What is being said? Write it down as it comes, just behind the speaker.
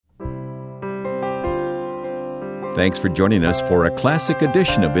Thanks for joining us for a classic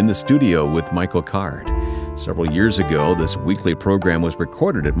edition of In the Studio with Michael Card. Several years ago, this weekly program was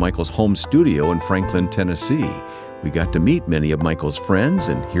recorded at Michael's home studio in Franklin, Tennessee. We got to meet many of Michael's friends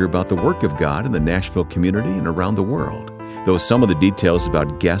and hear about the work of God in the Nashville community and around the world. Though some of the details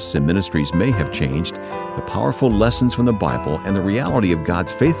about guests and ministries may have changed, the powerful lessons from the Bible and the reality of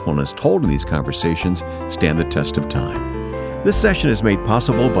God's faithfulness told in these conversations stand the test of time. This session is made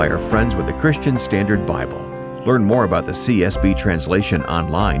possible by our friends with the Christian Standard Bible. Learn more about the CSB translation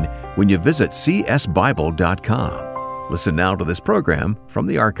online when you visit csbible.com. Listen now to this program from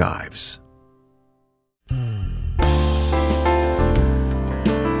the archives.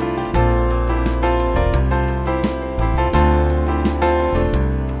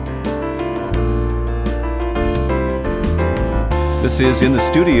 This is In the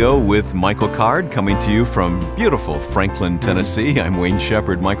Studio with Michael Card, coming to you from beautiful Franklin, Tennessee. I'm Wayne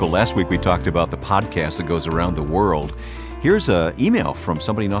Shepherd. Michael, last week we talked about the podcast that goes around the world. Here's an email from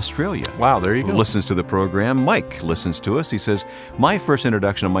somebody in Australia. Wow, there you go. Who listens to the program. Mike listens to us. He says, my first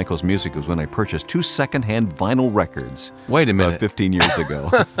introduction to Michael's music was when I purchased 2 secondhand vinyl records. Wait a minute. 15 years ago.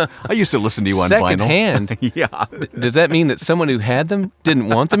 I used to listen to you on Secondhand? vinyl. Yeah. Does that mean that someone who had them didn't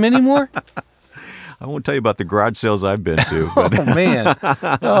want them anymore? I won't tell you about the garage sales I've been to. Oh, man.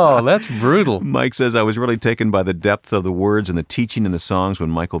 Oh, that's brutal. Mike says, I was really taken by the depth of the words and the teaching in the songs when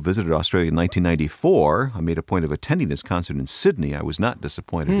Michael visited Australia in 1994. I made a point of attending his concert in Sydney. I was not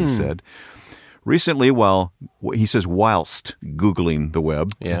disappointed, he said. Recently, whilst Googling the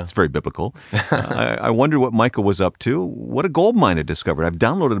web, it's very biblical, I wondered what Michael was up to. What a gold mine I discovered. I've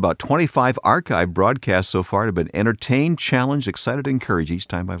downloaded about 25 archive broadcasts so far. I've been entertained, challenged, excited, and encouraged each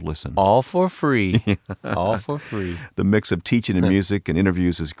time I've listened. All for free. All for free. The mix of teaching and music and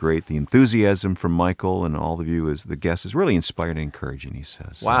interviews is great. The enthusiasm from Michael and all of you as the guests is really inspiring and encouraging, he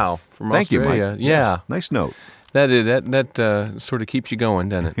says. Wow. From Thank Australia. you, Mike. Yeah. Nice note. That sort of keeps you going,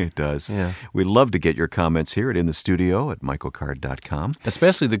 doesn't it? It does. Yeah. We'd love to get your comments here at inthestudio@michaelcard.com.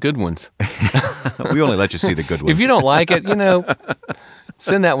 Especially the good ones. We only let you see the good ones. If you don't like it,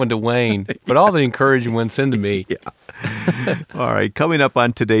 send that one to Wayne. But all the encouraging ones, send to me. Yeah. All right. Coming up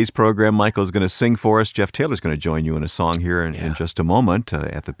on today's program, Michael's going to sing for us. Jeff Taylor's going to join you in a song here in just a moment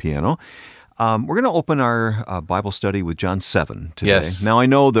at the piano. We're going to open our Bible study with John 7 today. Yes. Now, I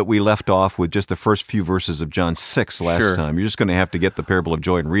know that we left off with just the first few verses of John 6 last time. You're just going to have to get the parable of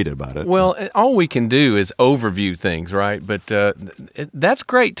joy and read about it. Well, all we can do is overview things, right? But that's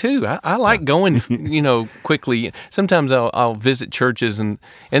great, too. I like going, quickly. Sometimes I'll visit churches, and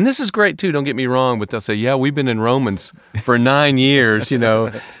this is great, too. Don't get me wrong, but they'll say, yeah, we've been in Romans for 9 years,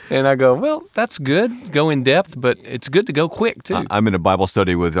 And I go, well, that's good. Go in depth, but it's good to go quick, too. I'm in a Bible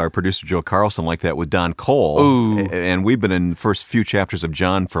study with our producer, Joe Carlson, like that with Don Cole. Ooh. And we've been in the first few chapters of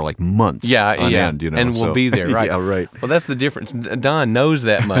John for like months on end. And we'll be there, right? Yeah, right. Well, that's the difference. Don knows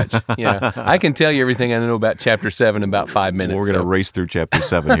that much. Yeah, I can tell you everything I know about chapter 7 in about 5 minutes. Well, we're going to race through chapter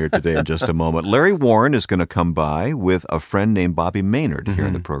 7 here today in just a moment. Larry Warren is going to come by with a friend named Bobby Maynard here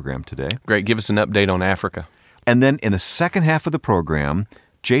in the program today. Great. Give us an update on Africa. And then in the second half of the program,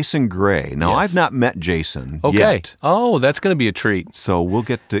 Jason Gray. Now, I've not met Jason yet. Oh, that's going to be a treat. So we'll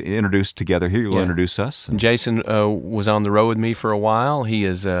get to introduce together here. You'll introduce us. Jason was on the road with me for a while. He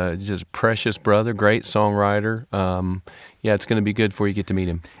is just a precious brother, great songwriter. It's going to be good for you to get to meet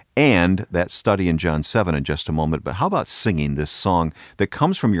him. And that study in John 7 in just a moment. But how about singing this song that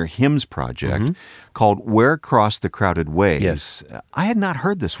comes from your hymns project called Where Cross the Crowded Ways? Yes. I had not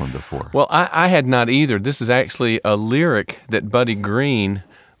heard this one before. Well, I had not either. This is actually a lyric that Buddy Green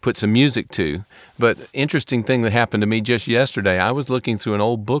put some music to. But interesting thing that happened to me just yesterday, I was looking through an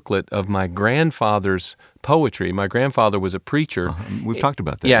old booklet of my grandfather's poetry. My grandfather was a preacher. We've talked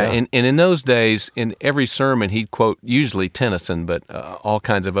about that. Yeah, and in those days, in every sermon, he'd quote usually Tennyson, but all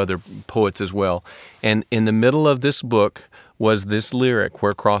kinds of other poets as well. And in the middle of this book was this lyric,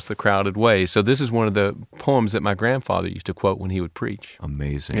 Where Cross the Crowded Ways. So this is one of the poems that my grandfather used to quote when he would preach.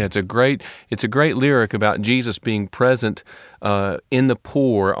 Amazing. Yeah, it's a great lyric about Jesus being present in the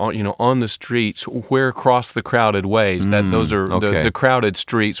poor, on the streets, where across the crowded ways. Those are the crowded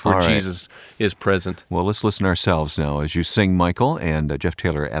streets where Jesus is present. Well, let's listen ourselves now as you sing, Michael, and Jeff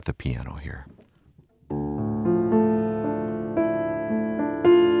Taylor at the piano here.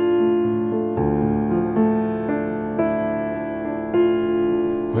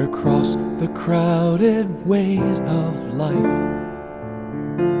 Where cross the crowded ways of life,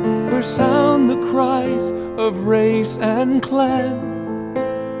 where sound the cries of race and clan,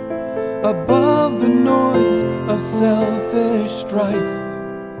 above the noise of selfish strife,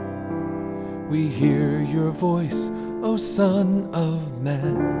 we hear your voice, O Son of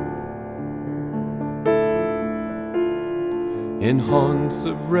Man. in haunts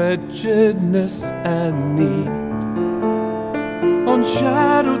of wretchedness and need, on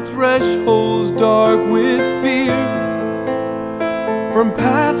shadowed thresholds dark with fear, from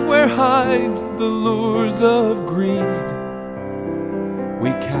path where hides the lures of greed,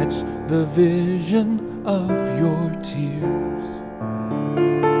 we catch the vision of your tears.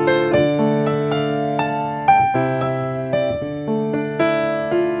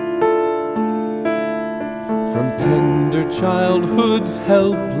 From tender childhood's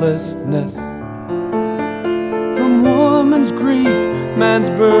helplessness, from woman's grief, man's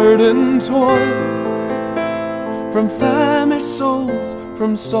burden toil, from famished souls,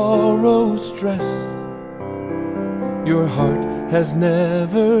 from sorrow, stress, your heart has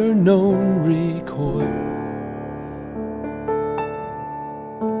never known recoil.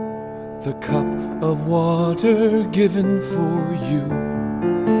 The cup of water given for you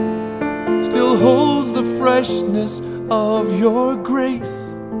still holds the freshness of your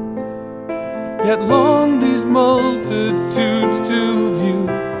grace, yet long these multitudes to view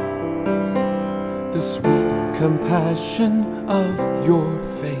the sweet compassion of your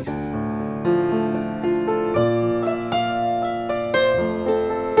face.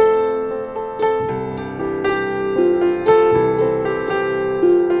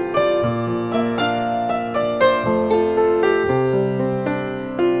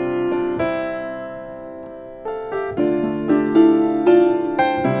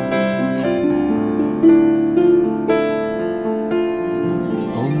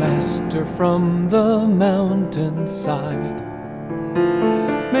 From the mountainside,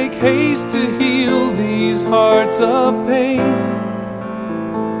 make haste to heal these hearts of pain.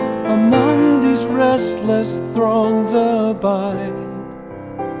 Among these restless throngs abide.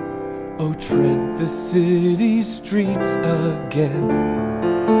 Oh, tread the city streets again,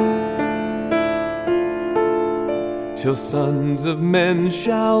 till sons of men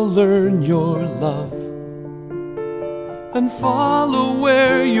shall learn your love and follow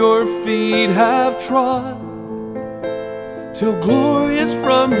where your feet have trod, till glorious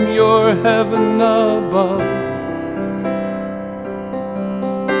from your heaven above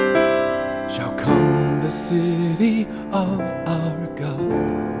shall come the city of our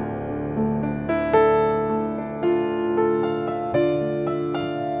God.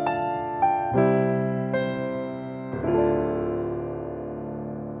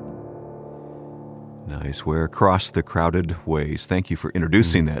 Nice. We're across the crowded ways. Thank you for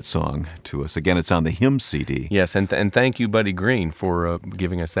introducing that song to us. Again, it's on the hymn CD. Yes, and thank you, Buddy Green, for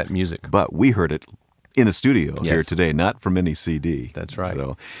giving us that music. But we heard it in the studio here today, not from any CD. That's right.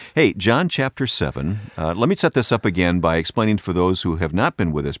 So, hey, John chapter 7. Let me set this up again by explaining for those who have not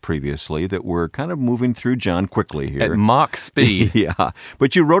been with us previously that we're kind of moving through John quickly here. At Mach speed. Yeah.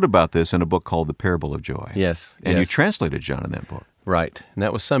 But you wrote about this in a book called The Parable of Joy. Yes. And you translated John in that book. Right, and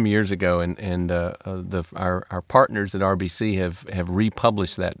that was some years ago, and our partners at RBC have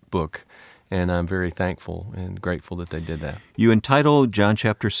republished that book, and I'm very thankful and grateful that they did that. You entitled John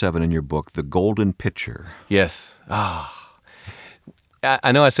chapter 7 in your book, The Golden Pitcher. Yes. I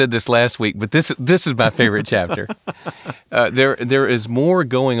know I said this last week, but this is my favorite chapter. There is more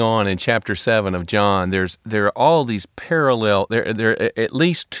going on in chapter 7 of John. There are all these parallel. There are at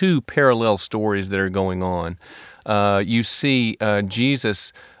least two parallel stories that are going on. You see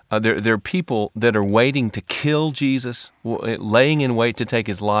Jesus, there are people that are waiting to kill Jesus, laying in wait to take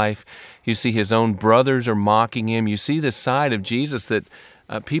his life. You see his own brothers are mocking him. You see this side of Jesus that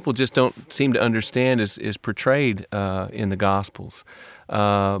people just don't seem to understand is portrayed in the Gospels.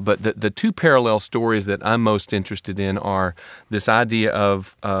 But the two parallel stories that I'm most interested in are this idea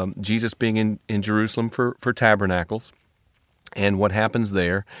of Jesus being in Jerusalem for Tabernacles, and what happens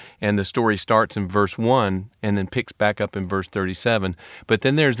there, and the story starts in verse 1 and then picks back up in verse 37. But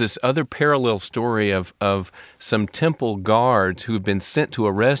then there's this other parallel story of some temple guards who have been sent to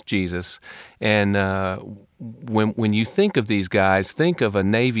arrest Jesus. And when you think of these guys, think of a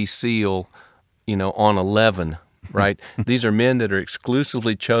Navy SEAL, on 11, right? These are men that are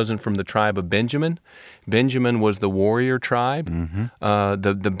exclusively chosen from the tribe of Benjamin. Benjamin was the warrior tribe. Mm-hmm.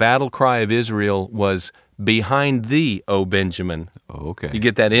 The battle cry of Israel was, "Behind thee, O Benjamin." Okay, you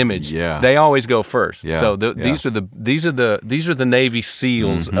get that image. Yeah, they always go first. Yeah. So these are the Navy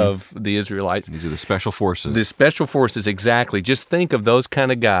SEALs of the Israelites. These are the special forces. The special forces, exactly. Just think of those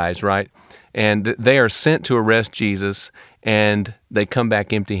kind of guys, right? And they are sent to arrest Jesus, and they come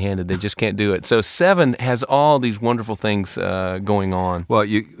back empty-handed. They just can't do it. So 7 has all these wonderful things going on. Well,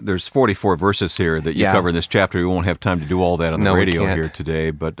 there's 44 verses here that you cover in this chapter. We won't have time to do all that on the radio here today.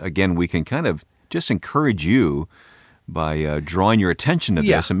 But again, we can kind of just encourage you drawing your attention to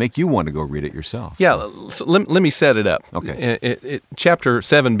Yeah. this and make you want to go read it yourself. Yeah, so let me set it up. Okay. Chapter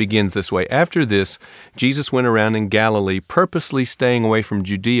 7 begins this way. After this, Jesus went around in Galilee, purposely staying away from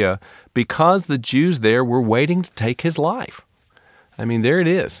Judea because the Jews there were waiting to take his life. I mean, there it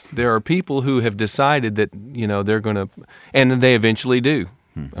is. There are people who have decided that, they're going to, and they eventually do.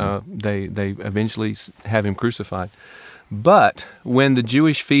 They eventually have him crucified. But when the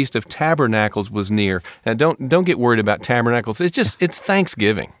Jewish Feast of Tabernacles was near, now don't get worried about tabernacles. It's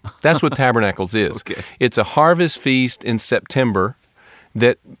Thanksgiving. That's what tabernacles is. Okay. It's a harvest feast in September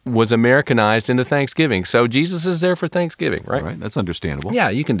that was Americanized into Thanksgiving. So Jesus is there for Thanksgiving, right? All right, that's understandable. Yeah,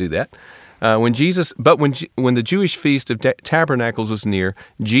 you can do that. When the Jewish Feast of Tabernacles was near,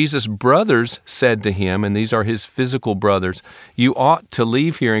 Jesus' brothers said to him, and these are his physical brothers, "You ought to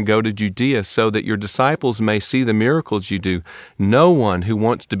leave here and go to Judea so that your disciples may see the miracles you do. No one who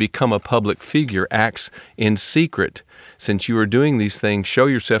wants to become a public figure acts in secret. Since you are doing these things, show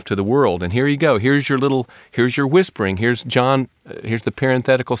yourself to the world." And here you go. Here's your whispering. Here's the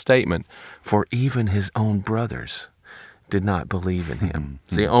parenthetical statement. "For even his own brothers did not believe in him."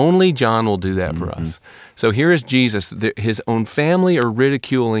 See, only John will do that for us. So here is Jesus. His own family are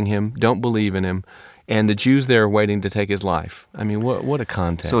ridiculing him, don't believe in him, and the Jews there are waiting to take his life. I mean, what a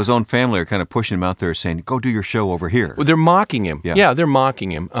context. So his own family are kind of pushing him out there saying, go do your show over here. Well, they're mocking him. Yeah. They're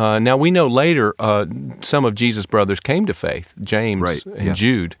mocking him. Now, we know later some of Jesus' brothers came to faith, James Right. and Yeah.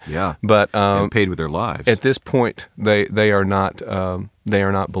 Jude. Yeah. But And paid with their lives. at this point, they are not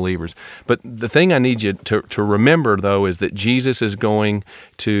believers. But the thing I need you to remember, though, is that Jesus is going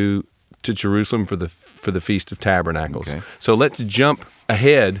to Jerusalem for the Feast of Tabernacles. Okay. So let's jump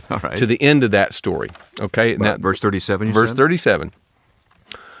ahead All right. to the end of that story. Okay, now, Verse 37, you verse said? 37.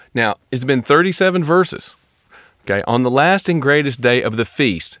 Now, it's been 37 verses. Okay, on the last and greatest day of the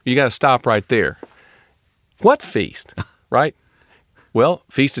feast, you got to stop right there. What feast, right? Well,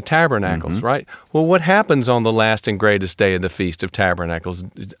 Feast of Tabernacles, right? Well, what happens on the last and greatest day of the Feast of Tabernacles?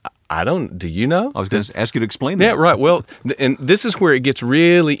 Do you know? I was going to ask you to explain that. Yeah, right. Well, and this is where it gets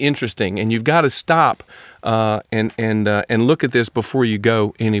really interesting, and you've got to stop and look at this before you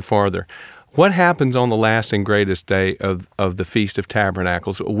go any farther. What happens on the last and greatest day of the Feast of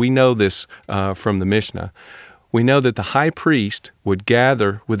Tabernacles? We know this from the Mishnah. We know that the high priest would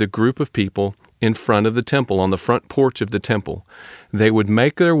gather with a group of people in front of the temple, on the front porch of the temple. They would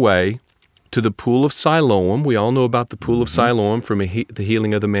make their way to the pool of Siloam. We all know about the pool of Siloam from the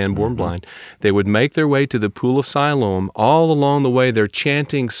healing of the man born blind. They would make their way to the pool of Siloam. All along the way, they're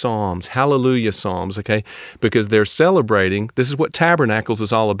chanting psalms, hallelujah psalms, okay? Because they're celebrating. This is what Tabernacles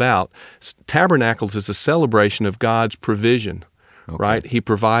is all about. Tabernacles is a celebration of God's provision, right? He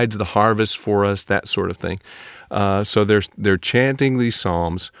provides the harvest for us, that sort of thing. So they're chanting these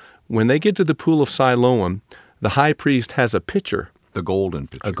psalms. When they get to the pool of Siloam, the high priest has a pitcher. The golden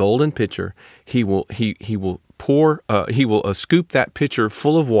pitcher. A golden pitcher. He will pour. He will scoop that pitcher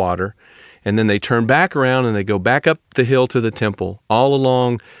full of water, and then they turn back around and they go back up the hill to the temple, all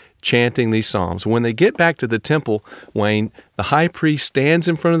along chanting these psalms. When they get back to the temple, Wayne, the high priest stands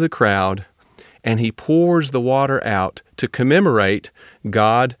in front of the crowd, and he pours the water out to commemorate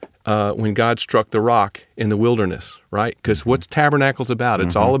God. When God struck the rock in the wilderness, right? Because what's Tabernacles about?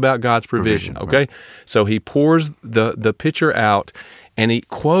 It's all about God's provision, okay? Right. So he pours the pitcher out, and he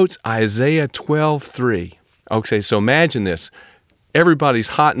quotes Isaiah 12:3. Okay, so imagine this. Everybody's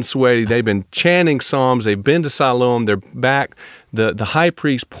hot and sweaty. They've been chanting psalms. They've been to Siloam. They're back. The high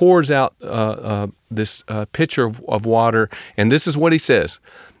priest pours out this pitcher of water, and this is what he says.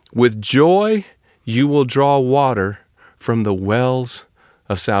 "With joy you will draw water from the wells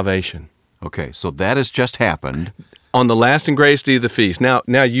of salvation." Okay, so that has just happened. On the last and greatest day of the feast. Now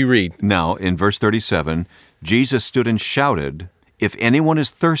you read. Now, in verse 37, Jesus stood and shouted, "If anyone is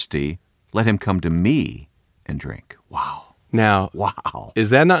thirsty, let him come to me and drink." Wow. Now, Wow.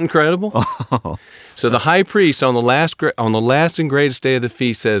 is that not incredible? So the high priest on the last and greatest day of the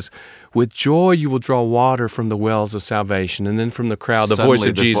feast says, "With joy you will draw water from the wells of salvation." And then from the crowd, the voice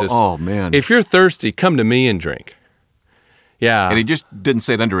of Jesus. Oh, man. "If you're thirsty, come to me and drink." Yeah. And he just didn't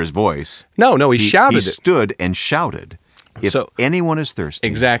say it under his voice. No, he shouted it. He stood and shouted, "If anyone is thirsty."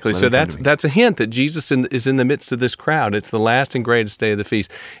 Exactly. let So him come to me." that's a hint that Jesus is in the midst of this crowd. It's the last and greatest day of the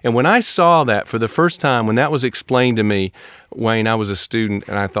feast. And when I saw that for the first time, when that was explained to me, Wayne, I was a student,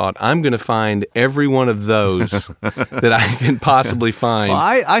 and I thought, I'm going to find every one of those that I can possibly find. Well,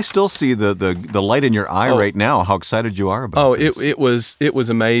 I still see the light in your eye right now, how excited you are about this. It was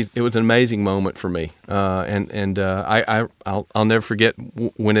amazing. It was an amazing moment for me. I'll never forget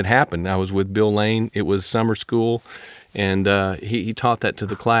when it happened. I was with Bill Lane. It was summer school. And he taught that to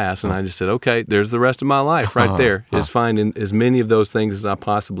the class, and I just said, okay, there's the rest of my life right there, is finding as many of those things as I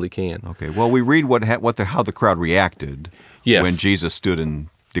possibly can. Okay, well, we read how the crowd reacted when Jesus stood and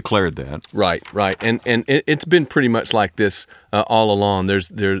declared that. Right. And it's been pretty much like this all along.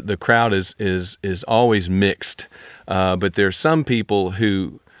 The crowd is always mixed, but there's some people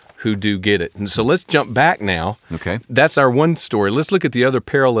who do get it. And so let's jump back now. Okay. That's our one story. Let's look at the other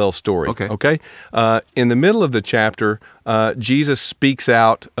parallel story. Okay. In the middle of the chapter, Jesus speaks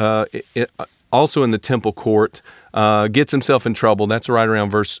out also in the temple court, gets himself in trouble. That's right around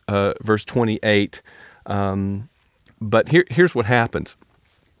verse 28. But here's what happens.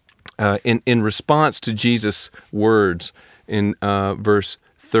 In response to Jesus' words in verse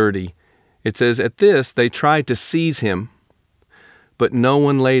 30, it says, "At this they tried to seize him, but no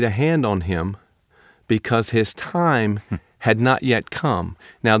one laid a hand on him because his time had not yet come."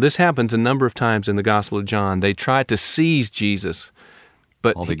 Now, this happens a number of times in the Gospel of John. They tried to seize Jesus,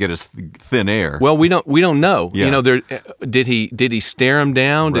 but all they get is thin air. Well, we don't know. Yeah. Did he stare him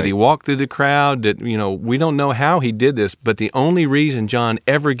down? Did he walk through the crowd? We don't know how he did this. But the only reason John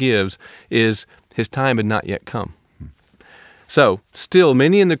ever gives is his time had not yet come. So, still,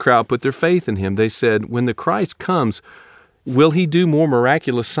 many in the crowd put their faith in him. They said, "When the Christ comes, will he do more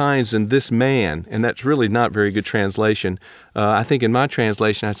miraculous signs than this man?" And that's really not very good translation. I think in my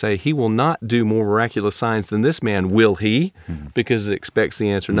translation I say, "He will not do more miraculous signs than this man, will he?" Because it expects the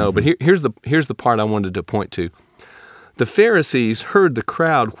answer no. But here's the part I wanted to point to. The Pharisees heard the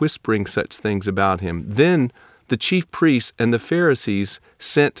crowd whispering such things about him. Then the chief priests and the Pharisees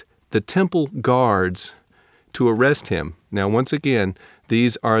sent the temple guards to arrest him. Now, once again,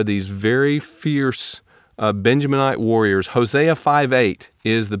 these are these very fierce Benjaminite warriors. Hosea 5:8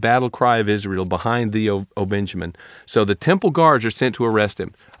 is the battle cry of Israel, "Behind thee, O Benjamin." So the temple guards are sent to arrest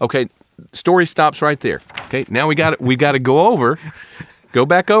him. Okay, story stops right there. Okay, now we got to go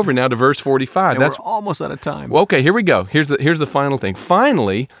back over now to verse 45. And we're almost out of time. Well, okay, here we go. Here's the final thing.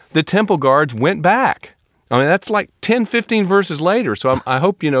 Finally, the temple guards went back. I mean, that's like 10, 15 verses later, so I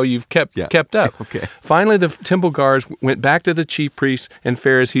hope you've kept up. Okay. Finally, the temple guards went back to the chief priests and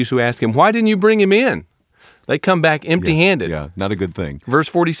Pharisees who asked him, "Why didn't you bring him in?" They come back empty-handed. Yeah, not a good thing. Verse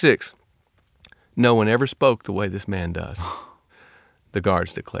 46, "No one ever spoke the way this man does," the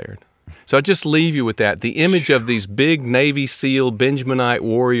guards declared. So I just leave you with that. The image of these big Navy SEAL, Benjaminite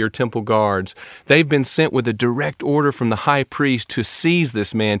warrior temple guards, they've been sent with a direct order from the high priest to seize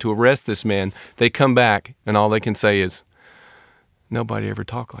this man, to arrest this man. They come back, and all they can say is, "Nobody ever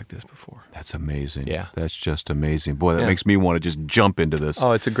talked like this before." That's amazing. Yeah. That's just amazing. Boy, that makes me want to just jump into this.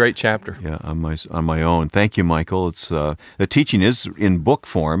 Oh, it's a great chapter. Yeah, on my own. Thank you, Michael. It's the teaching is in book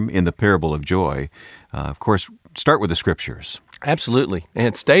form in the Parable of Joy. Of course, start with the Scriptures. Absolutely.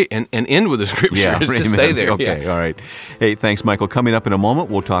 And stay and end with the Scriptures. Yeah, just stay there. Okay, all right. Hey, thanks, Michael. Coming up in a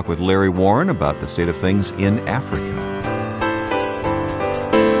moment, we'll talk with Larry Warren about the state of things in Africa.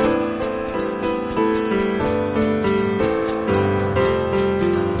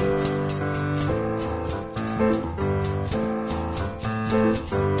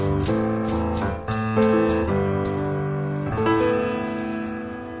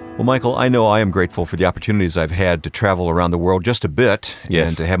 Well, Michael, I know I am grateful for the opportunities I've had to travel around the world just a bit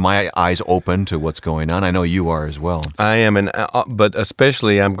and to have my eyes open to what's going on. I know you are as well. I am, but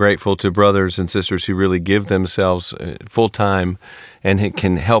especially I'm grateful to brothers and sisters who really give themselves full-time and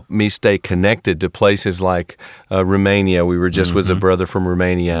can help me stay connected to places like Romania. We were just with a brother from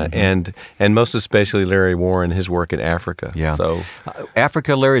Romania, and most especially Larry Warren, his work in Africa. Yeah. So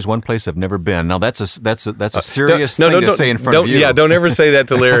Africa, Larry, is one place I've never been. Now that's a serious thing to say in front of you. Yeah, don't ever say that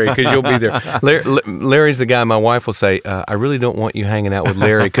to Larry because you'll be there. Larry's the guy my wife will say, "I really don't want you hanging out with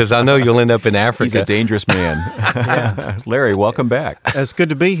Larry because I know you'll end up in Africa." He's a dangerous man. Larry, welcome back. It's good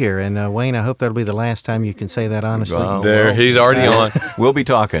to be here, and Wayne, I hope that'll be the last time you can say that honestly. He's already on. We'll be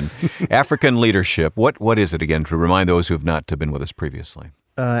talking. African leadership. What is it again, to remind those who have not been with us previously?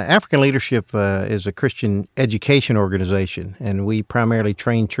 African Leadership is a Christian education organization, and we primarily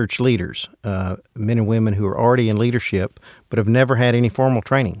train church leaders, men and women who are already in leadership but have never had any formal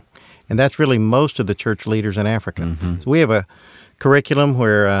training. And that's really most of the church leaders in Africa. So we have a curriculum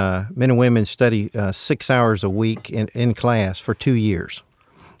where men and women study 6 hours a week in class for 2 years.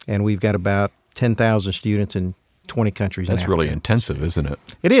 And we've got about 10,000 students in 20 countries. That's really intensive, isn't it?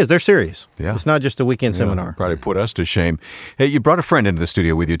 It is. They're serious. Yeah. It's not just a weekend seminar. Probably put us to shame. Hey, you brought a friend into the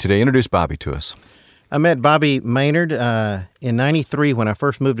studio with you today. Introduce Bobby to us. I met Bobby Maynard in 93 when I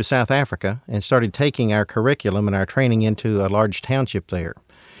first moved to South Africa and started taking our curriculum and our training into a large township there.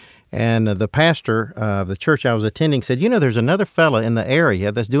 And the pastor of the church I was attending said, "You know, there's another fella in the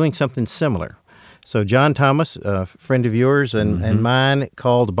area that's doing something similar." So John Thomas, a friend of yours and mine,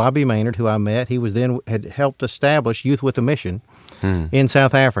 called Bobby Maynard, who I met. He had helped establish Youth with a Mission in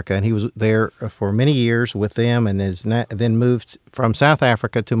South Africa, and he was there for many years with them, and then moved from South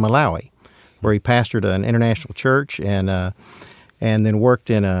Africa to Malawi, where he pastored an international church and then worked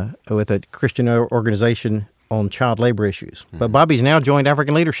with a Christian organization on child labor issues. But Bobby's now joined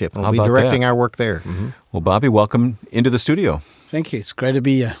African Leadership and will be directing our work there. Well, Bobby, welcome into the studio. Thank you. It's great to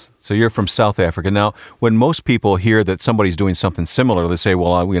be here. So you're from South Africa. Now, when most people hear that somebody's doing something similar, they say,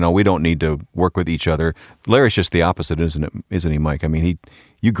 well, we don't need to work with each other. Larry's just the opposite, isn't he, Mike? I mean,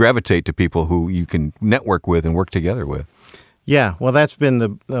 you gravitate to people who you can network with and work together with. Yeah, well, that's been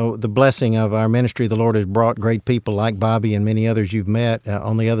the blessing of our ministry. The Lord has brought great people like Bobby and many others you've met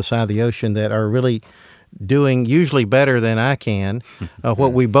on the other side of the ocean that are really doing usually better than I can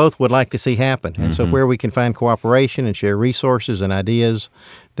what we both would like to see happen. And so where we can find cooperation and share resources and ideas,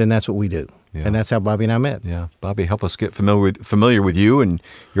 then that's what we do. Yeah. And that's how Bobby and I met. Yeah. Bobby, help us get familiar with you and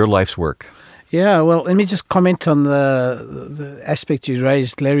your life's work. Yeah, well, let me just comment on the aspect you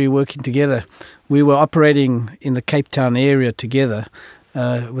raised, Larry, working together. We were operating in the Cape Town area together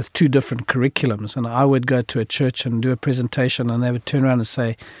with two different curriculums. And I would go to a church and do a presentation, and they would turn around and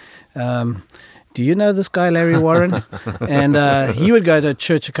say, do you know this guy, Larry Warren? And he would go to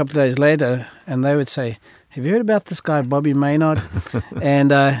church a couple of days later, and they would say, have you heard about this guy, Bobby Maynard?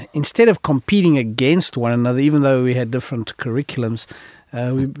 And instead of competing against one another, even though we had different curriculums,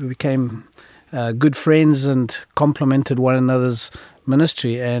 we became good friends and complemented one another's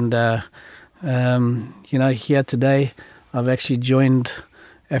ministry. And, here today, I've actually joined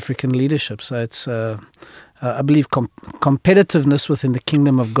African Leadership. So it's... I believe competitiveness within the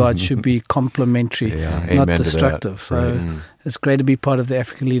kingdom of God should be complementary, not destructive. So it's great to be part of the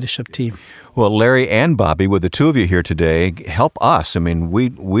African Leadership team. Well, Larry and Bobby, with the two of you here today, help us. I mean, we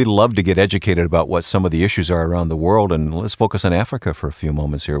love to get educated about what some of the issues are around the world, and let's focus on Africa for a few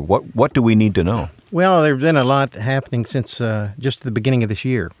moments here. What do we need to know? Well, there's been a lot happening since just the beginning of this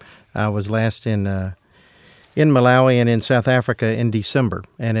year. I was last in Malawi and in South Africa in December,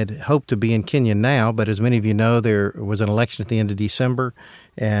 and had hoped to be in Kenya now, but as many of you know, there was an election at the end of December,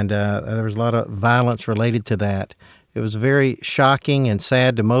 and there was a lot of violence related to that. It was very shocking and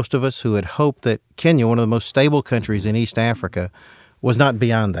sad to most of us who had hoped that Kenya, one of the most stable countries in East Africa, was not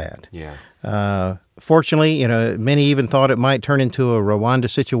beyond that. Yeah. Fortunately, many even thought it might turn into a Rwanda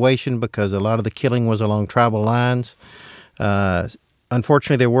situation because a lot of the killing was along tribal lines.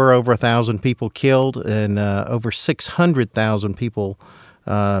 Unfortunately, there were over 1,000 people killed, and over 600,000 people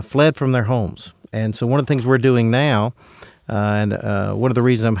fled from their homes. And so one of the things we're doing now, and one of the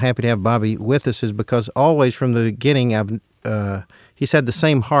reasons I'm happy to have Bobby with us, is because always from the beginning, he's had the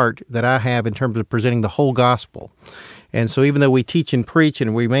same heart that I have in terms of presenting the whole gospel. And so even though we teach and preach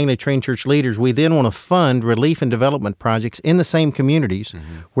and we mainly train church leaders, we then want to fund relief and development projects in the same communities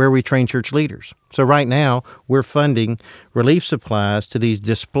where we train church leaders. So right now, we're funding relief supplies to these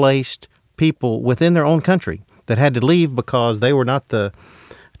displaced people within their own country that had to leave because they were not the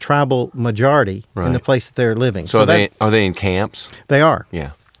tribal majority in the place that they're living. So are they in camps? They are.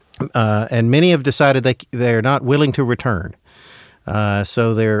 Yeah. And many have decided they're not willing to return.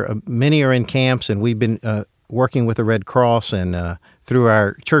 So many are in camps, and we've been working with the Red Cross and through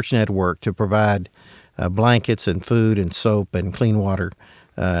our church network to provide blankets and food and soap and clean water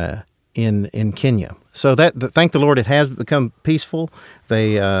in Kenya. So thank the Lord, it has become peaceful.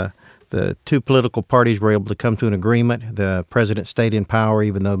 The two political parties were able to come to an agreement. The president stayed in power,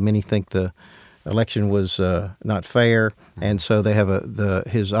 even though many think the election was not fair, and so they have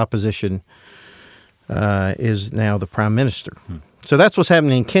his opposition is now the prime minister. So that's what's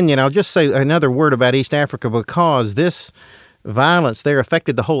happening in Kenya. And I'll just say another word about East Africa because this violence there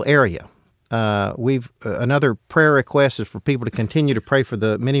affected the whole area. Another prayer request is for people to continue to pray for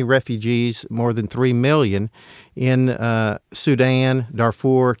the many refugees, more than 3 million, in Sudan,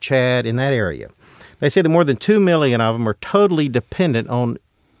 Darfur, Chad, in that area. They say that more than 2 million of them are totally dependent on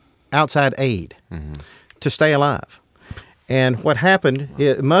outside aid to stay alive. And what happened,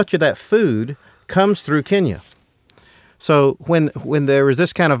 much of that food comes through Kenya. So when there was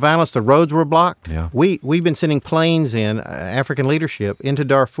this kind of violence, the roads were blocked. Yeah. We've been sending planes in, African Leadership, into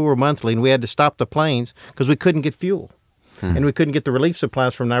Darfur monthly, and we had to stop the planes because we couldn't get fuel. And we couldn't get the relief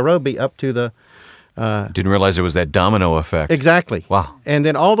supplies from Nairobi up to the... Didn't realize it was that domino effect. Exactly. Wow. And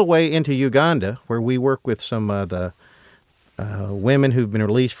then all the way into Uganda, where we work with some of the women who've been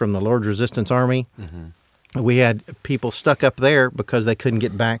released from the Lord's Resistance Army. We had people stuck up there because they couldn't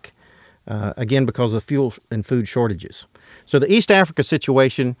get back, again, because of fuel and food shortages. So the East Africa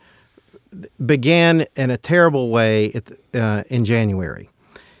situation began in a terrible way in January.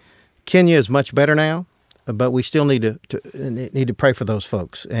 Kenya is much better now, but we still need to pray for those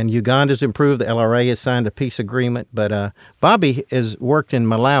folks. And Uganda's improved. The LRA has signed a peace agreement. But Bobby has worked in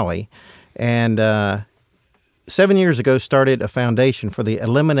Malawi, and 7 years ago started a foundation for the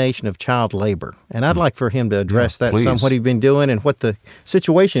elimination of child labor. And I'd like for him to address that some, what he's been doing and what the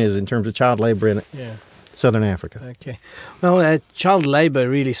situation is in terms of child labor in Southern Africa. Okay. Well, child labor,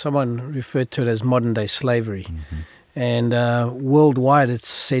 really, someone referred to it as modern-day slavery. And worldwide, it's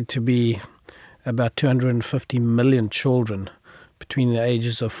said to be about 250 million children between the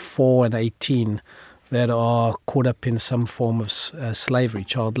ages of 4 and 18 that are caught up in some form of slavery,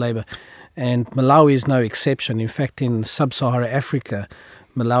 child labor. And Malawi is no exception. In fact, in sub-Saharan Africa,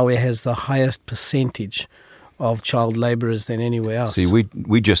 Malawi has the highest percentage of child laborers than anywhere else. See,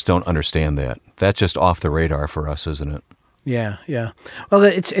 we just don't understand that. That's just off the radar for us, isn't it? Yeah. Well,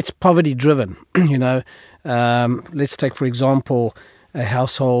 it's poverty-driven, you know. Let's take, for example, a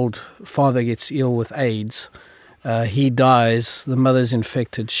household father gets ill with AIDS. He dies, the mother's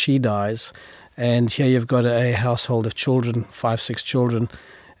infected, she dies. And here you've got a household of children, 5, 6 children,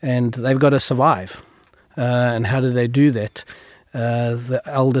 and they've got to survive. And how do they do that? The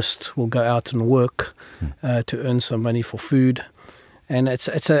eldest will go out and work to earn some money for food. And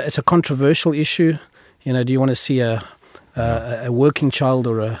it's a controversial issue. You know, do you want to see a working child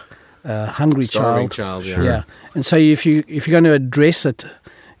or a hungry Starving child? child, Yeah. And so if you're going to address it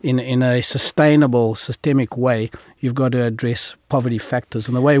in a sustainable, systemic way, you've got to address poverty factors.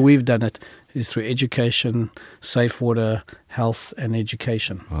 And the way we've done it is through education, safe water, health, and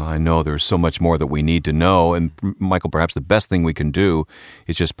education. Well, I know there's so much more that we need to know. And Michael, perhaps the best thing we can do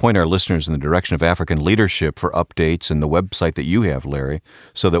is just point our listeners in the direction of African leadership for updates and the website that you have, Larry,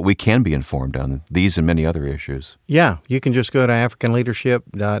 so that we can be informed on these and many other issues. Yeah, you can just go to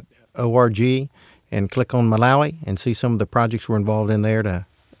africanleadership.org and click on Malawi and see some of the projects we're involved in there to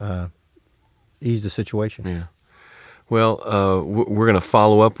ease the situation. Yeah. Well, we're going to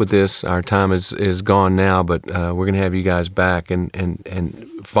follow up with this. Our time is gone now, but we're going to have you guys back and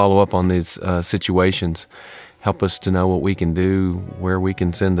follow up on these situations. Help us to know what we can do, where we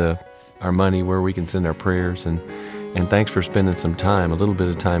can send our money, where we can send our prayers. And thanks for spending some time, a little bit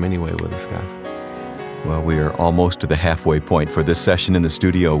of time anyway, with us, guys. Well, we are almost to the halfway point for this session in the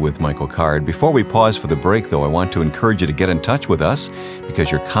studio with Michael Card. Before we pause for the break, though, I want to encourage you to get in touch with us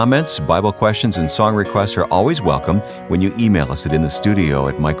because your comments, Bible questions, and song requests are always welcome when you email us at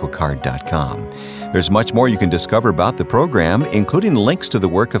inthestudio@michaelcard.com. There's much more you can discover about the program, including links to the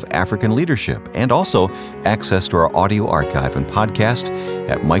work of African leadership and also access to our audio archive and podcast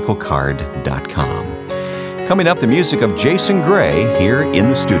at michaelcard.com. Coming up, the music of Jason Gray here in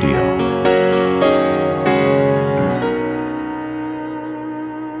the studio.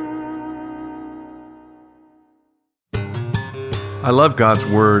 I love God's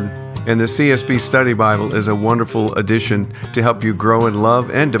Word, and the CSB Study Bible is a wonderful addition to help you grow in love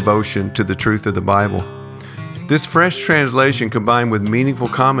and devotion to the truth of the Bible. This fresh translation combined with meaningful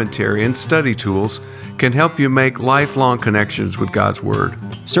commentary and study tools can help you make lifelong connections with God's Word.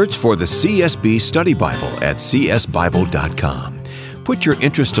 Search for the CSB Study Bible at csbible.com. Put your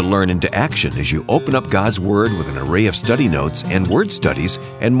interest to learn into action as you open up God's Word with an array of study notes and word studies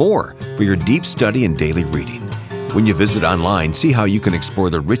and more for your deep study and daily reading. When you visit online, see how you can explore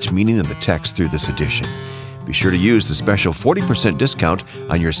the rich meaning of the text through this edition. Be sure to use the special 40% discount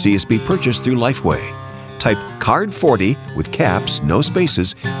on your CSB purchase through Lifeway. Type CARD40 with caps, no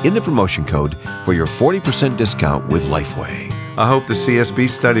spaces, in the promotion code for your 40% discount with Lifeway. I hope the CSB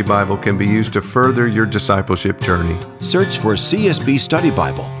Study Bible can be used to further your discipleship journey. Search for CSB Study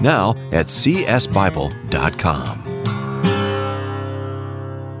Bible now at csbible.com.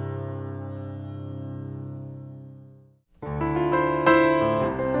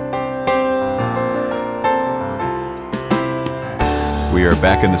 We are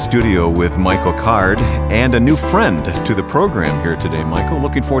back in the studio with Michael Card and a new friend to the program here today. Michael,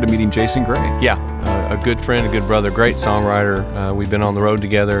 looking forward to meeting Jason Gray. Yeah, a good friend, a good brother, great songwriter. We've been on the road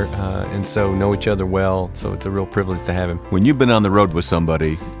together and so know each other well, so it's a real privilege to have him. When you've been on the road with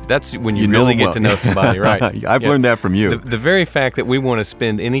somebody, that's when you really get to know somebody, right? I've learned that from you. The very fact that we want to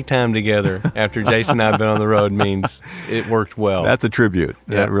spend any time together after Jason and I have been on the road means it worked well. That's a tribute.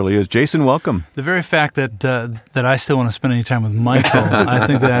 Yeah. That really is. Jason, welcome. The very fact that I still want to spend any time with Michael, I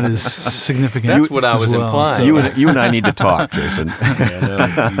think that is significant. That's what I was implying. So you and I need to talk, Jason.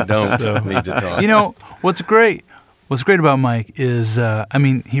 No, you don't need to talk. You know, what's great about Mike is,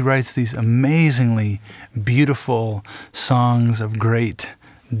 he writes these amazingly beautiful songs of great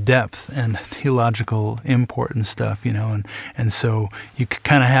depth and theological import and stuff, and so you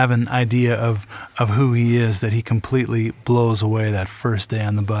kind of have an idea of who he is, that he completely blows away that first day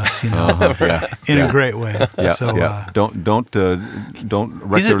on the bus, in a great way. Yeah, so yeah. Don't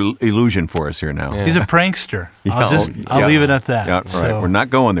wreck your illusion for us here now. Yeah. He's a prankster. I'll leave it at that. Yeah, right. So, We're not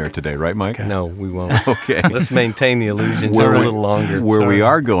going there today, right, Mike? Okay. No, we won't. Okay. Let's maintain the illusion just a little longer. Where we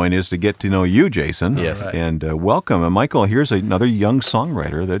are going is to get to know you, Jason. Yes. Right. And welcome. And Michael, here's another young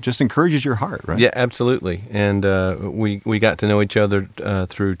songwriter that just encourages your heart, right? Yeah, absolutely. And we got to know each other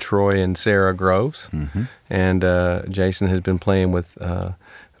through Troy and Sarah Groves. Mm-hmm. And Jason had been playing with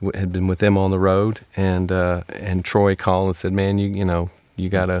them on the road. And Troy called and said, "Man, you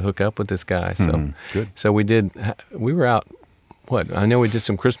got to hook up with this guy." So good. So we did. We were out. I know we did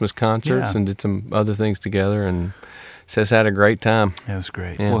some Christmas concerts and did some other things together, and just had a great time. It was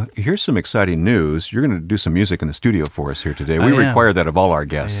great. Yeah. Well, here's some exciting news. You're going to do some music in the studio for us here today. We require that of all our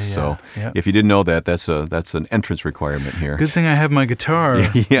guests. So if you didn't know that, that's an entrance requirement here. Good thing I have my guitar.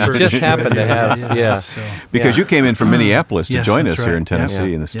 Just happened to have, So. Because you came in from Minneapolis to join us right. here in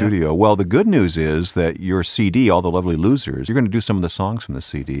Tennessee in the studio. Well, the good news is that your CD, All the Lovely Losers, you're going to do some of the songs from the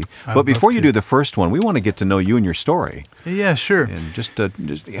CD. But before you do the first one, we want to get to know you and your story. Yeah, sure. And just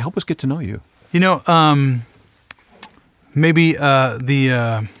help us get to know you. Maybe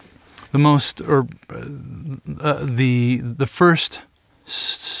the most or the first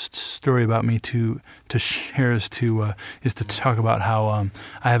story about me to share is to talk about how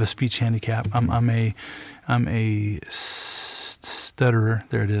I have a speech handicap. I'm a stutterer.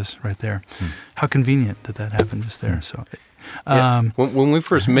 There it is, right there. How convenient that happened just there. So. When we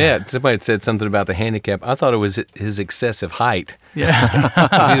first met, somebody had said something about the handicap. I thought it was his excessive height. Yeah.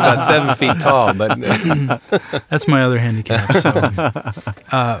 He's about 7 feet tall, but that's my other handicap.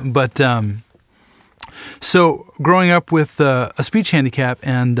 So growing up with a speech handicap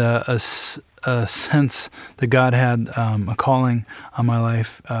and a sense that God had a calling on my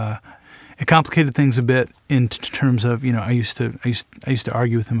life, it complicated things a bit in terms of, I used to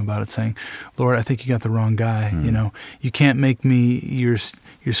argue with him about it, saying, "Lord, I think you got the wrong guy. You can't make me your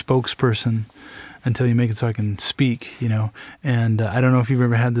spokesperson until you make it so I can speak." And I don't know if you've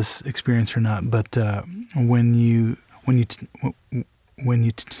ever had this experience or not, but when you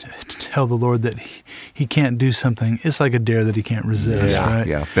tell the Lord that he can't do something, it's like a dare that he can't resist, right?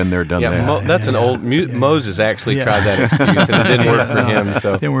 Yeah, been there, done that. That's an old... Moses actually tried that excuse, and it didn't work for him.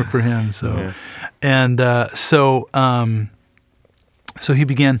 So. It didn't work for him, so... And so he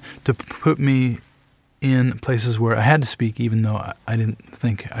began to put me in places where I had to speak, even though I didn't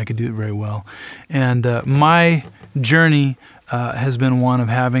think I could do it very well. And my journey has been one of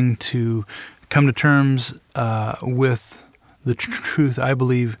having to come to terms with the truth. I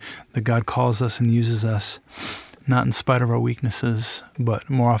believe that God calls us and uses us, not in spite of our weaknesses, but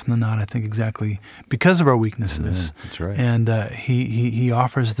more often than not, I think exactly because of our weaknesses. That's right. And he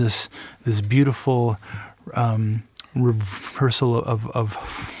offers this brutial reversal of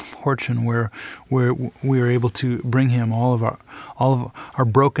fortune, where we are able to bring him all of our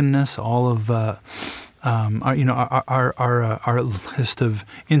brokenness, all of our list of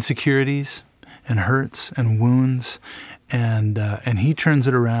insecurities and hurts and wounds. And he turns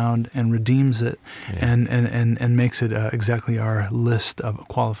it around and redeems it, and makes it exactly our list of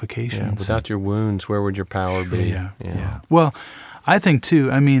qualifications. Yeah, without your wounds, where would your power be? Yeah. Well, I think too.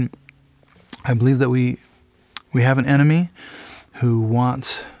 I mean, I believe that we have an enemy who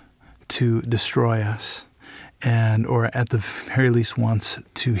wants to destroy us, or at the very least wants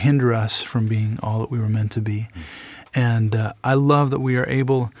to hinder us from being all that we were meant to be. And I love that we are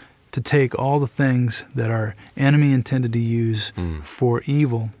able to take all the things that our enemy intended to use for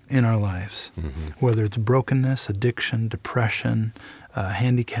evil in our lives, whether it's brokenness, addiction, depression,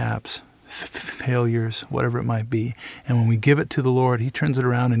 handicaps, failures, whatever it might be. And when we give it to the Lord, he turns it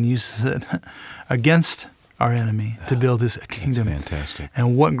around and uses it against our enemy to build his kingdom. That's fantastic.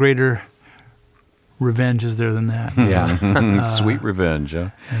 And what greater revenge is there than that? Yeah. Sweet revenge, huh?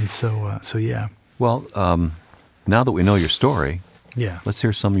 And so yeah. Well, now that we know your story, let's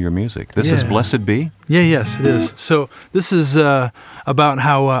hear some of your music. This is Blessed Be? Yes, it is. So this is about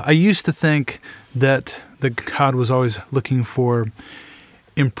how I used to think that God was always looking for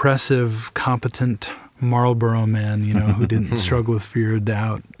impressive, competent Marlboro men, who didn't struggle with fear or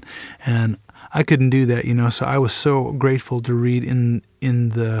doubt. And I couldn't do that, so I was so grateful to read in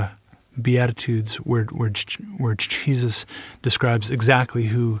the Beatitudes where Jesus describes exactly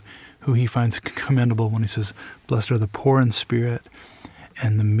who he finds commendable when he says, "Blessed are the poor in spirit,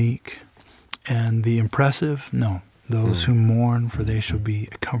 and the meek, and the impressive." No, Those who mourn, for they shall be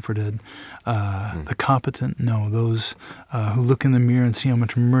comforted. The competent, no. Those who look in the mirror and see how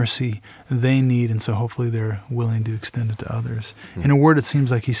much mercy they need, and so hopefully they're willing to extend it to others. In a word, it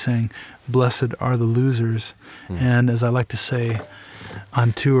seems like he's saying, blessed are the losers. And as I like to say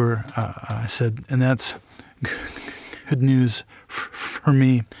on tour, I said, and that's good news for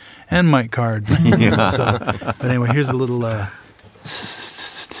me and Mike Card. But anyway, here's a little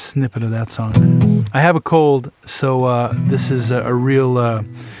snippet of that song. I have a cold, so this is a real.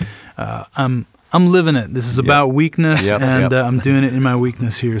 I'm living it. This is about weakness, and I'm doing it in my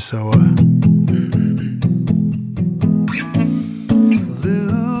weakness here. So.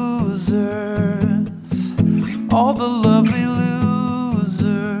 Losers, all the lovely losers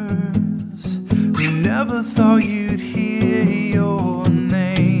who never thought you'd hear your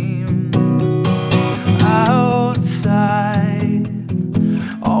name outside,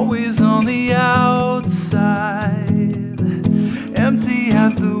 always on the outside, empty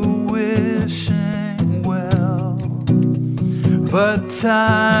at the wishing well, but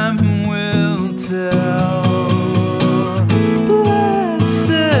time will tell.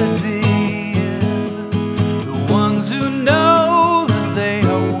 Blessed be the ones who know that they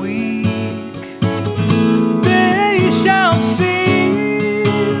are weak. They shall see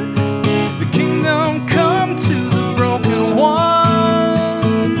the kingdom come to the broken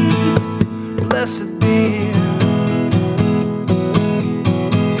ones. Blessed be.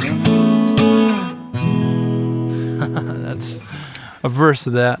 That's a verse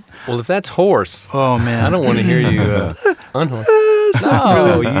of that. Well, if that's hoarse, Oh man, I don't want to hear you unhoarse.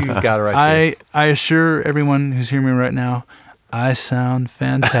 No, you got it right there. I assure everyone who's hearing me right now, I sound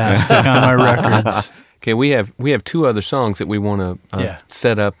fantastic on my records. Okay, we have two other songs that we want to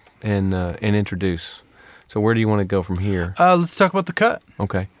set up and introduce. So where do you want to go from here? Let's talk about the cut.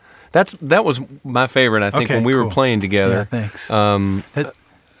 Okay, that was my favorite. I think Okay, when we were cool. playing together. Yeah, thanks.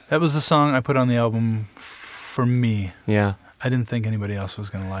 That was the song I put on the album for me. Yeah. I didn't think anybody else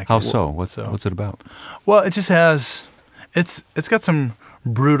was going to like How it. so? What's it about? Well, it just has, it's got some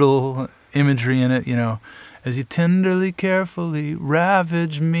brutal imagery in it, you know. As you tenderly, carefully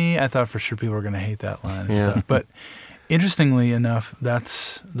ravage me. I thought for sure people were going to hate that line and stuff. But interestingly enough,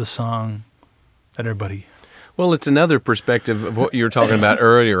 that's the song that everybody... Well, it's another perspective of what you were talking about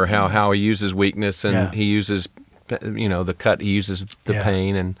earlier, how he uses weakness and he uses, the cut, he uses the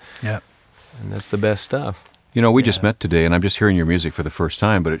pain, and that's the best stuff. You know, we just met today, and I'm just hearing your music for the first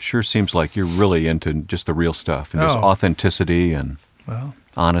time, but it sure seems like you're really into just the real stuff, and just authenticity and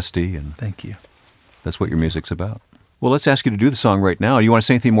honesty, and thank you. That's what your music's about. Well, let's ask you to do the song right now. Do you want to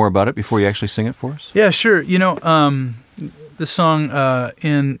say anything more about it before you actually sing it for us? Yeah, sure. You know, the song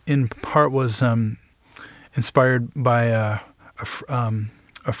in part was inspired by a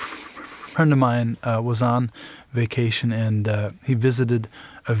friend of mine was on vacation, and he visited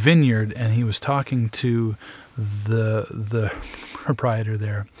a vineyard, and he was talking to the proprietor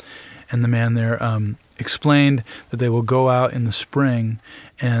there, and the man there explained that they will go out in the spring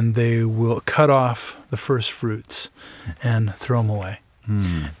and they will cut off the first fruits and throw them away.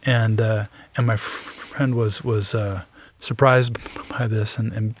 And my friend was surprised by this,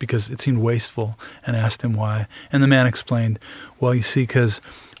 and because it seemed wasteful, and asked him why. And the man explained, well, you see, because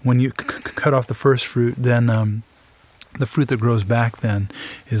when you cut off the first fruit, then the fruit that grows back then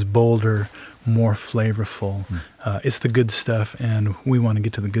is bolder, more flavorful. It's the good stuff, and we want to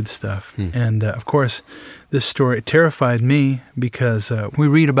get to the good stuff. And of course, this story terrified me because we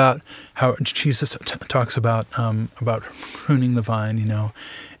read about how Jesus talks about pruning the vine, you know,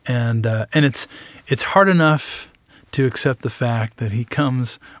 and it's hard enough to accept the fact that he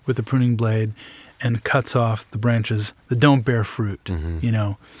comes with a pruning blade and cuts off the branches that don't bear fruit, you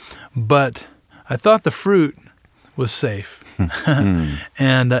know. But I thought the fruit was safe.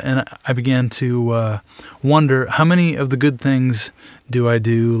 And I began to wonder, how many of the good things do I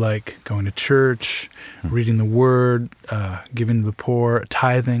do, like going to church, reading the Word, giving to the poor,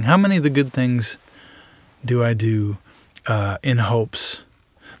 tithing? How many of the good things do I do in hopes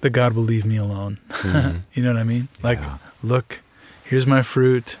that God will leave me alone? You know what I mean? Like, look, here's my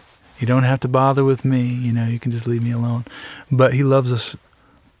fruit. You don't have to bother with me. You know, you can just leave me alone. But He loves us.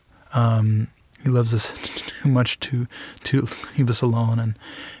 He loves us too much to leave us alone,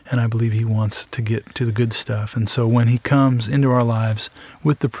 and I believe He wants to get to the good stuff. And so when He comes into our lives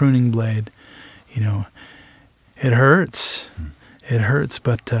with the pruning blade, you know, it hurts. It hurts,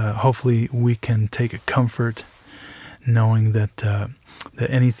 but hopefully we can take a comfort knowing that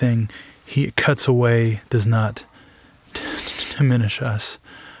anything He cuts away does not diminish us,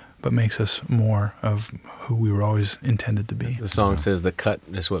 but makes us more of who we were always intended to be. The song says the cut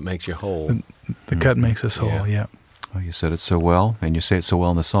is what makes you whole. The cut makes us whole, yeah. Oh, you said it so well, and you say it so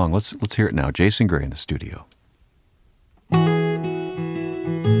well in the song. Let's hear it now. Jason Gray in the studio.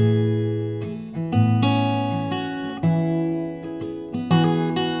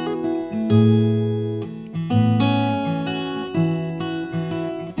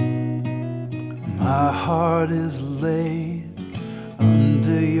 My heart is laid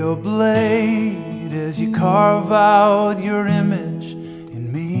under your blade as you carve out your image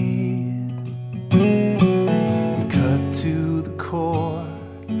in me. You cut to the core,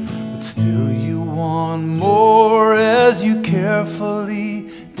 but still you want more as you carefully,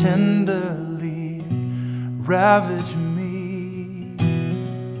 tenderly ravage me.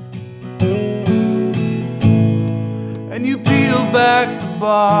 And you peel back the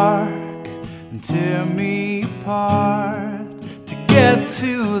bark and tear me apart to get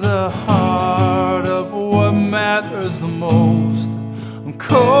to the heart of what matters the most. I'm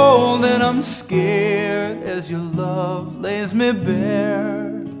cold and I'm scared as your love lays me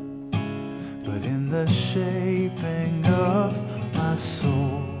bare, but in the shaping of my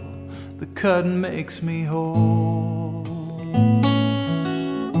soul, the cut makes me whole.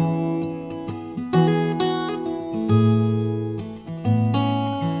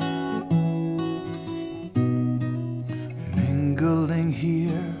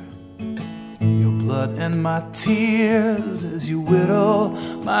 And my tears as you whittle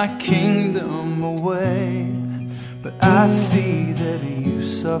my kingdom away, but I see that you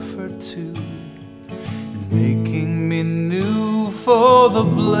suffer too in making me new, for the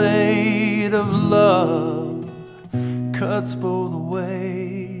blade of love cuts both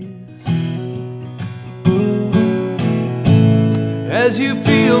ways. As you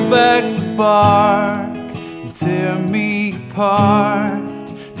peel back the bark and tear me apart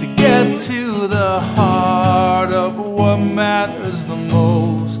to get to the heart of what matters the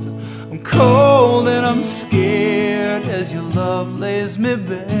most, I'm cold and I'm scared as your love lays me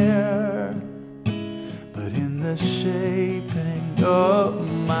bare, but in the shaping of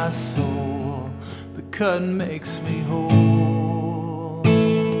my soul, the cut makes me whole.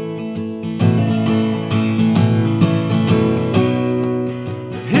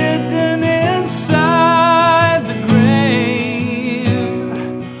 But hidden inside the grain,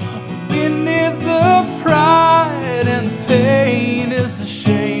 beneath the pride and pain, is the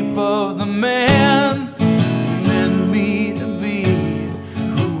shape of the man you meant me to be,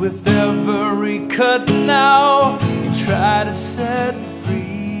 who with every cut now you try to set free.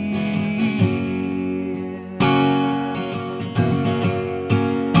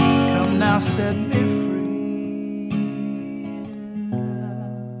 Come now, set me free.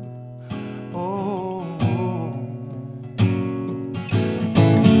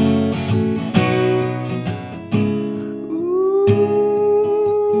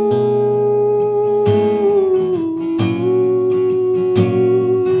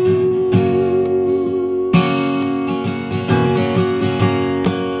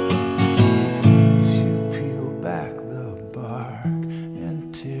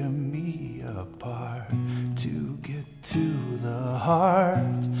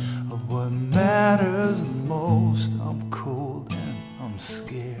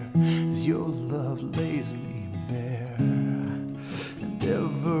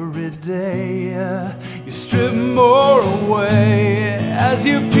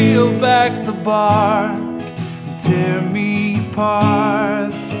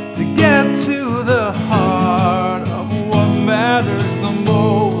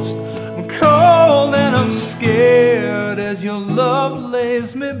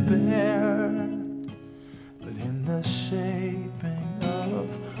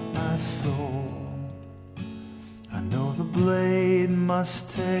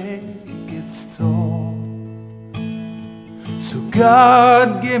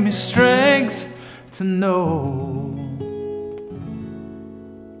 God, give me strength to know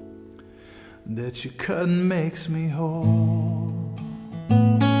that your cut makes me whole.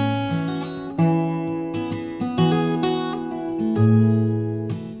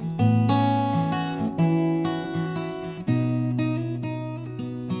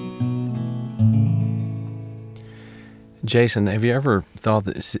 Jason, have you ever thought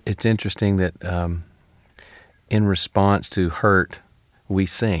that it's interesting that in response to hurt, we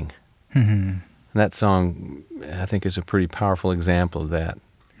sing? Mm-hmm. That song, I think, is a pretty powerful example of that.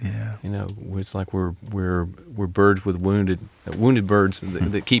 Yeah, you know, it's like we're birds with wounded birds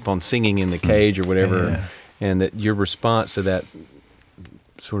that keep on singing in the cage or whatever, yeah. And that your response to that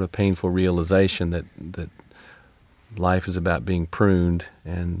sort of painful realization that life is about being pruned,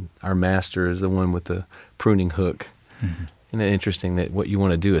 and our master is the one with the pruning hook. Mm-hmm. Isn't it interesting that what you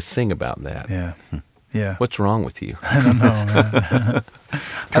want to do is sing about that? Yeah. Yeah. What's wrong with you? I don't know, man.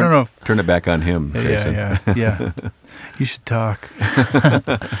 I don't know. Turn it back on him, Jason. Yeah. You should talk.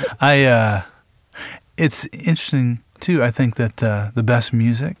 It's interesting, too. I think that the best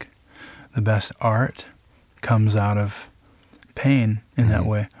music, the best art comes out of pain in that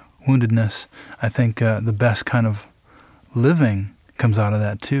way, woundedness. I think the best kind of living comes out of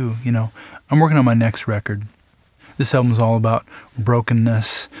that, too. You know, I'm working on my next record. This album is all about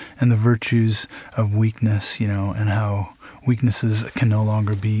brokenness and the virtues of weakness, you know, and how weaknesses can no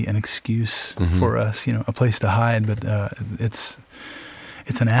longer be an excuse for us, you know, a place to hide, but it's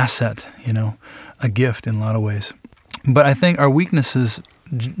an asset, you know, a gift in a lot of ways. But I think our weaknesses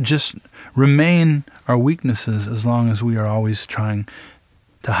just remain our weaknesses as long as we are always trying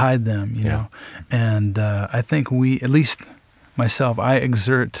to hide them, you know. And I think at least myself, I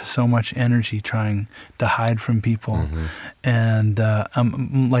exert so much energy trying to hide from people. And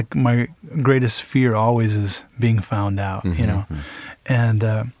like my greatest fear always is being found out, you know. And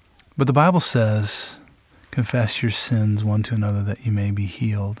but the Bible says, confess your sins one to another that you may be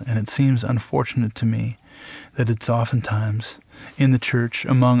healed. And it seems unfortunate to me that it's oftentimes in the church,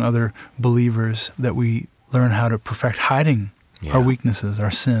 among other believers, that we learn how to perfect hiding our weaknesses,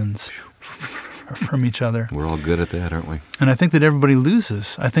 our sins from each other. We're all good at that, aren't we? And I think that everybody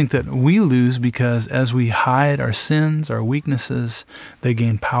loses. I think that we lose because as we hide our sins, our weaknesses, they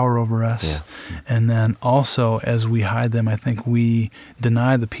gain power over us. And then also as we hide them, I think we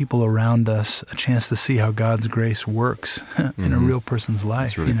deny the people around us a chance to see how God's grace works in a real person's life.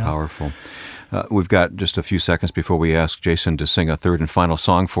 It's really powerful. We've got just a few seconds before we ask Jason to sing a third and final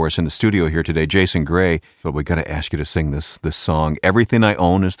song for us in the studio here today. Jason Gray, but we got to ask you to sing this song. Everything I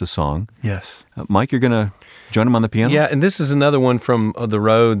Own is the song. Yes. Mike, you're going to join him on the piano? Yeah, and this is another one from the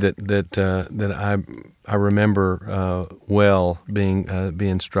road that I remember well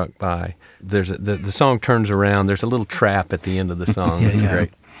being struck by. There's the song turns around. There's a little trap at the end of the song. It's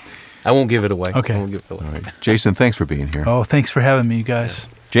great. I won't give it away. Okay. I won't give it away. All right. Jason, thanks for being here. Oh, thanks for having me, you guys.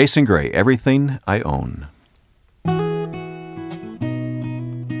 Jason Gray, Everything I Own.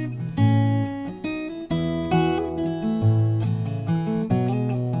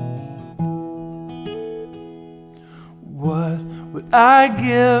 What would I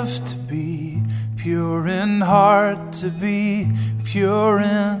give to be pure in heart, to be pure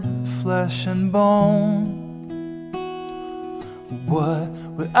in flesh and bone? What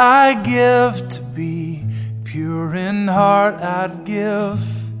would I give to be pure in heart? I'd give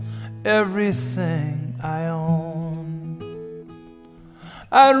everything I own.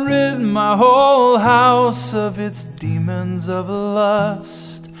 I'd rid my whole house of its demons of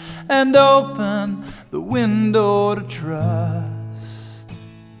lust and open the window to trust.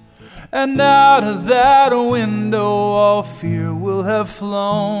 And out of that window all fear will have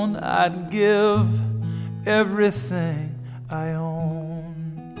flown. I'd give everything I own.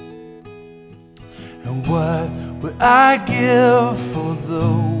 And what would I give for the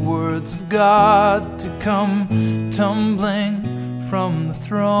words of God to come tumbling from the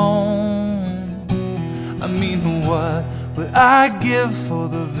throne? I mean, what would I give for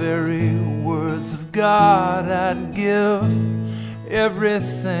the very words of God? I'd give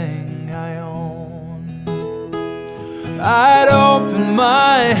everything I own. I'd open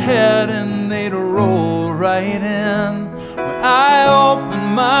my head and they'd roll right in. When I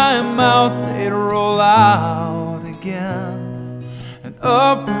open my mouth, they'd roll out again and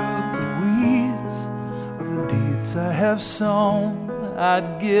uproot the weeds of the deeds I have sown.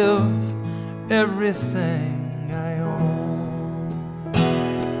 I'd give everything I own.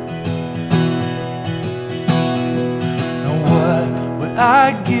 Now what would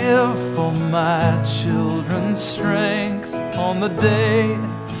I give for my children's strength on the day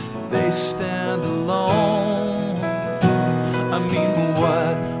they stand alone? I mean,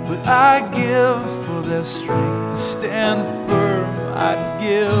 what would I give for their strength to stand firm? I'd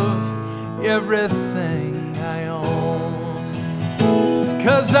give everything I own.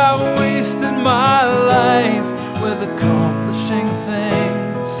 'Cause I've wasted my life with accomplishing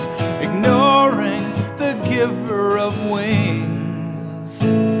things, ignoring the giver of wings.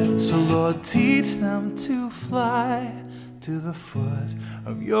 So Lord, teach them to fly to the foot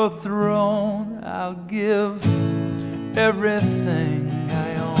of your throne. I'll give everything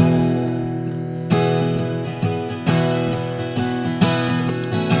I own.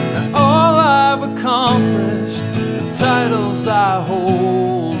 And all I've accomplished, the titles I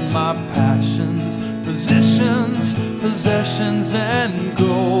hold, my passions, positions, possessions, and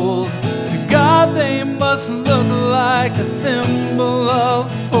gold, to God they must look like a thimble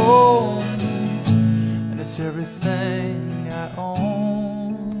of foam. And it's everything I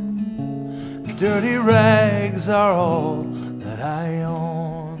own. dirty rags are all that I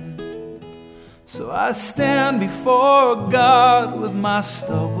own. So I stand before God with my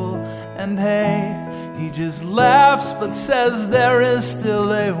stubble and hay. He just laughs but says there is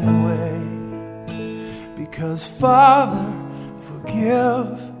still a way. Because Father,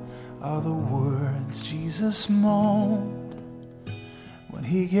 forgive are the words Jesus moaned when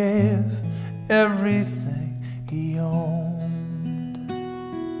he gave everything he owned.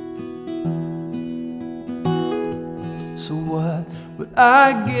 So what would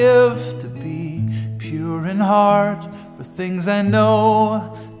I give to be pure in heart, for things I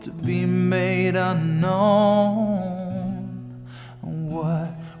know to be made unknown? And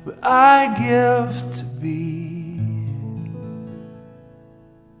what would I give to be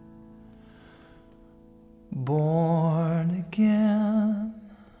born again?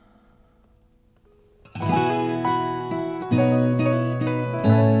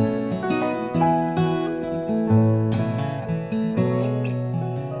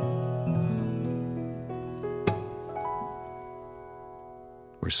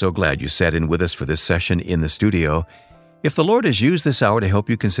 We're so glad you sat in with us for this session in the studio. If the Lord has used this hour to help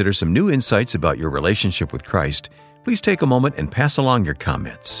you consider some new insights about your relationship with Christ, please take a moment and pass along your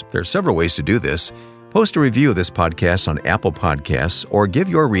comments. There are several ways to do this. Post a review of this podcast on Apple Podcasts, or give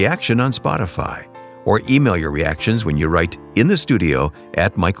your reaction on Spotify, or email your reactions when you write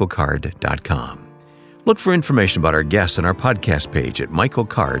inthestudio@michaelcard.com. Look for information about our guests on our podcast page at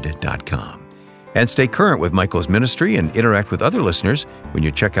michaelcard.com. And stay current with Michael's ministry and interact with other listeners when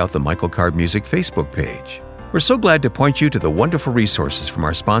you check out the Michael Card Music Facebook page. We're so glad to point you to the wonderful resources from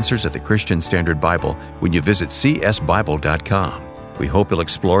our sponsors at the Christian Standard Bible when you visit csbible.com. We hope you'll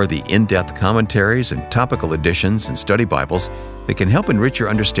explore the in-depth commentaries and topical editions and study Bibles that can help enrich your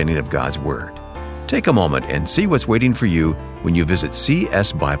understanding of God's Word. Take a moment and see what's waiting for you when you visit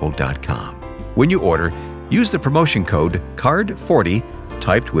csbible.com. When you order, use the promotion code CARD40,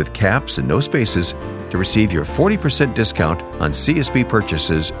 typed with caps and no spaces, to receive your 40% discount on CSB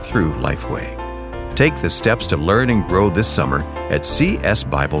purchases through Lifeway. Take the steps to learn and grow this summer at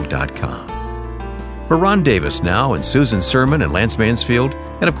csbible.com. For Ron Davis now, and Susan Sermon and Lance Mansfield,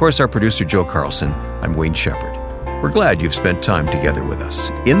 and of course our producer Joe Carlson, I'm Wayne Shepherd. We're glad you've spent time together with us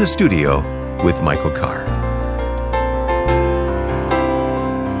in the studio with Michael Card.